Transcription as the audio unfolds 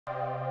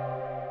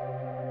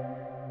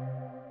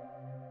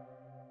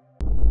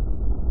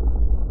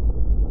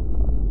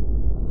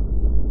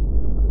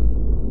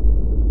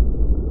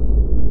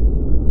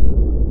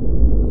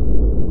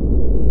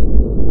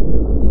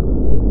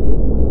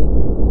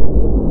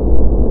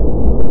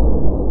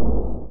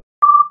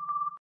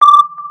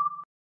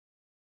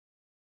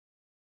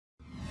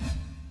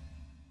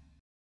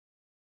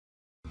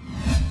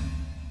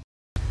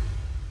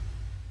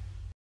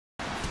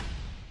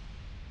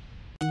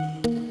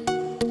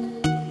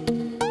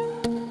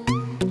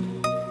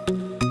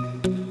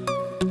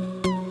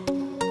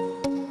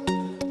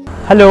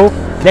Hello,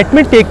 let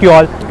me take you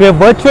all to a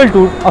virtual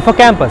tour of a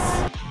campus.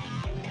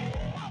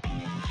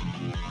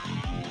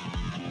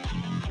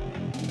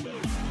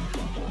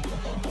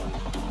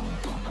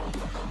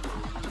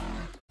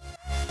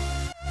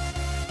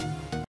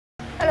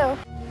 Hello.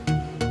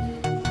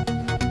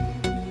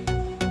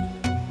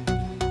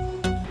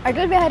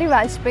 Atal Bihari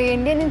Vajpayee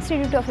Indian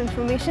Institute of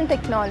Information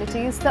Technology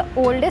is the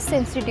oldest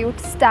institute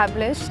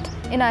established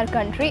in our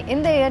country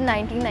in the year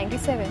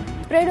 1997.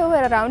 Spread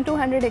over around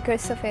 200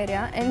 acres of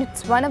area, and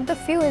it's one of the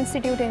few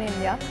institutes in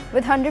India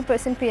with 100%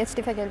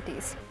 PhD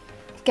faculties.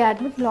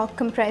 Academic block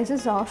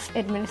comprises of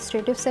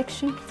administrative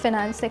section,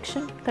 finance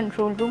section,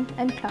 control room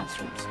and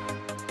classrooms.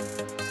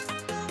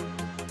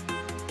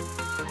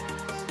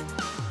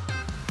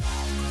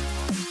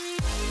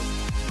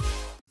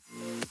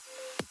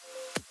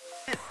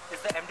 This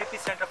is the MDP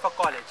Center for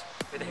College,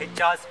 where the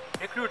HRs,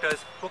 recruiters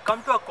who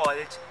come to our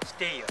college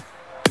stay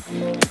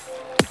here.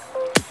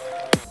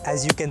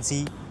 As you can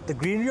see, the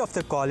greenery of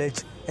the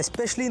college,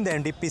 especially in the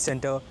MDP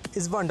Center,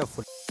 is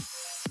wonderful.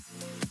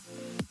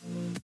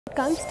 When it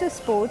comes to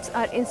sports,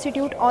 our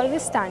institute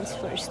always stands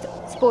first.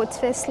 Sports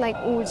fests like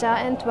Urja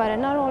and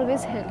Twaran are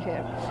always held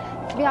here.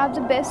 We have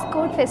the best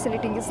court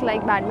facilities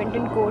like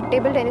badminton court,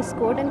 table tennis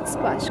court and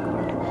squash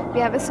court.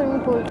 We have a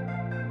swimming pool.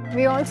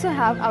 We also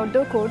have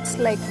outdoor courts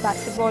like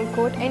basketball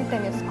court and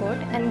tennis court,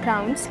 and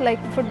grounds like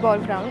football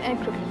ground and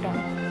cricket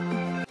ground.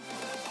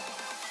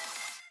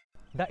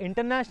 The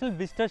International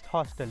Visitors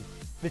Hostel,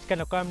 which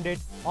can accommodate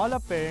all our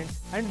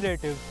parents and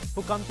relatives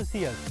who come to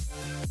see us.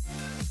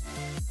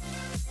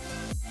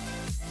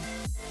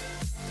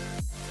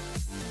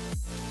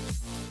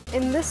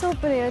 In this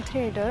open air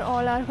theatre,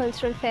 all our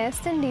cultural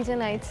fests and DJ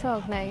nights are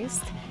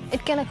organized.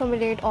 It can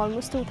accommodate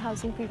almost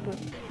 2,000 people.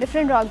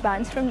 Different rock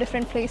bands from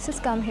different places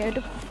come here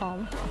to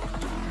perform.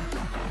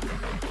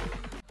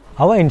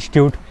 Our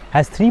institute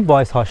has 3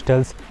 boys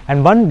hostels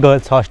and 1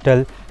 girls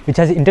hostel, which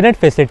has internet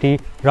facility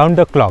round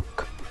the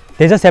clock.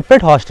 There is a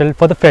separate hostel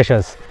for the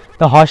freshers.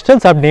 The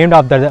hostels are named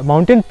after the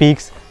mountain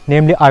peaks,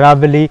 namely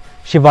Aravalli,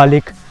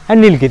 Shivalik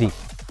and Nilgiri.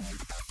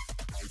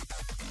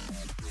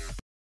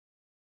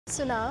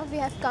 So now we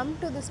have come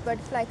to this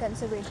butterfly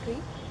conservatory.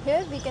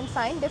 Here we can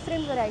find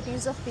different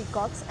varieties of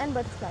peacocks and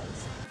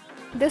butterflies.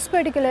 This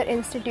particular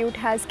institute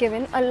has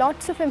given a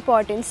lots of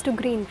importance to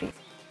greenery.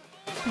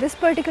 This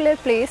particular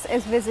place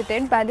is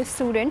visited by the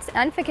students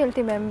and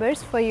faculty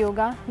members for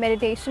yoga,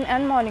 meditation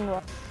and morning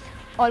walk.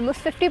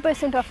 Almost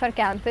 50% of our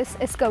campus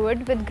is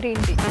covered with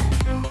greenery.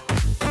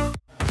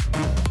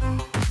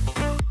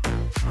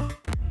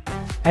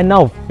 And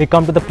now we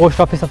come to the post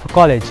office of a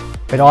college,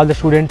 where all the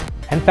students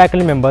and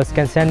faculty members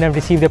can send and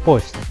receive their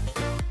posts.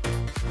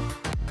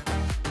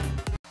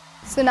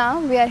 So now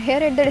we are here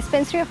at the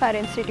dispensary of our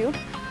institute.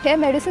 Here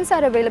medicines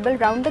are available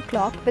round the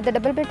clock with the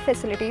double bed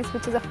facilities,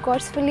 which is of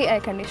course fully air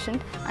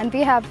conditioned, and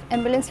we have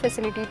ambulance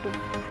facility too.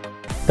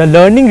 The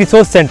Learning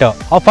Resource Center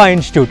of our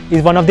institute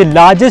is one of the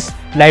largest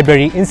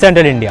library in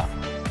Central India.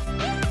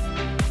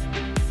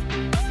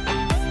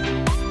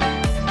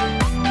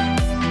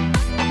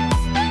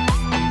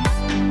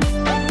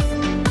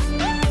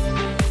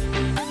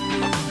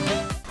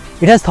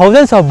 It has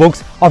thousands of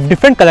books of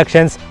different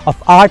collections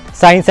of art,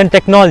 science and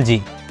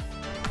technology.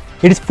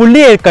 It is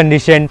fully air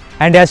conditioned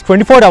and has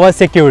 24-hour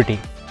security.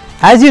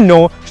 As you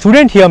know,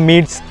 student here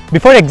meets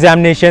before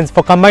examinations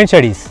for combined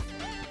studies.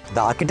 The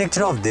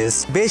architecture of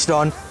this based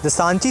on the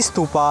Sanchi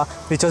Stupa,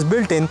 which was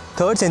built in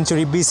 3rd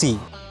century BC.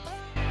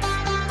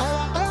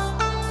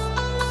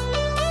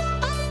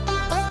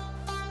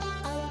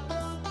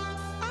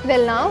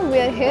 Well, now we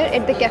are here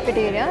at the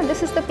cafeteria.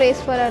 This is the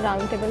place for our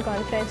roundtable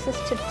conferences,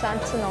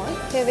 chit-chats and all.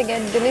 Here we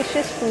get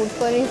delicious food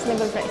for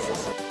reasonable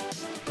prices.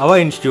 Our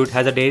institute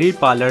has a dairy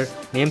parlour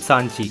named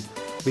Sanchi,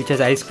 which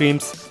has ice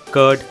creams,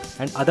 curd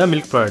and other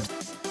milk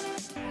products.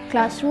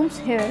 Classrooms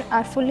here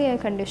are fully air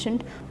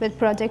conditioned with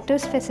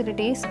projectors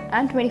facilities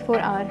and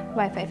 24-hour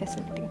Wi-Fi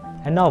facility.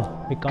 And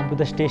now we come to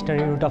the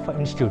stationery unit of our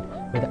institute,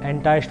 where the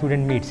entire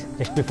student meets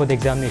just before the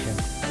examination.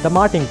 The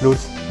mart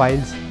includes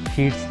files,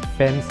 sheets,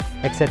 pens,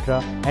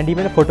 etc. and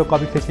even a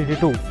photocopy facility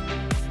too.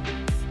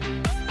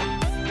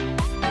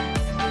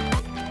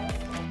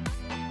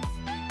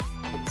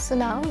 So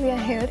now we are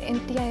here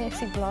in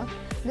TISC block.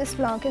 This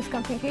block is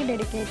completely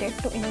dedicated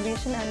to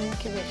innovation and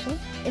incubation.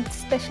 It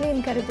especially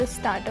encourages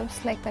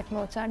startups like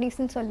Petmocha,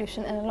 Decent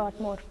Solution and a lot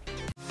more.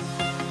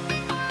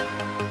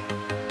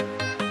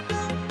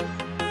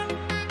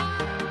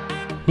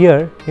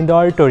 Here in the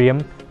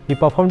auditorium, we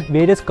performed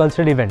various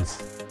cultural events.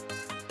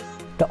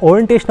 The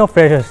orientation of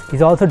freshers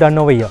is also done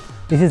over here.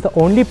 This is the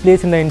only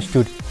place in the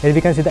institute where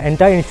we can see the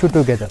entire institute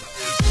together.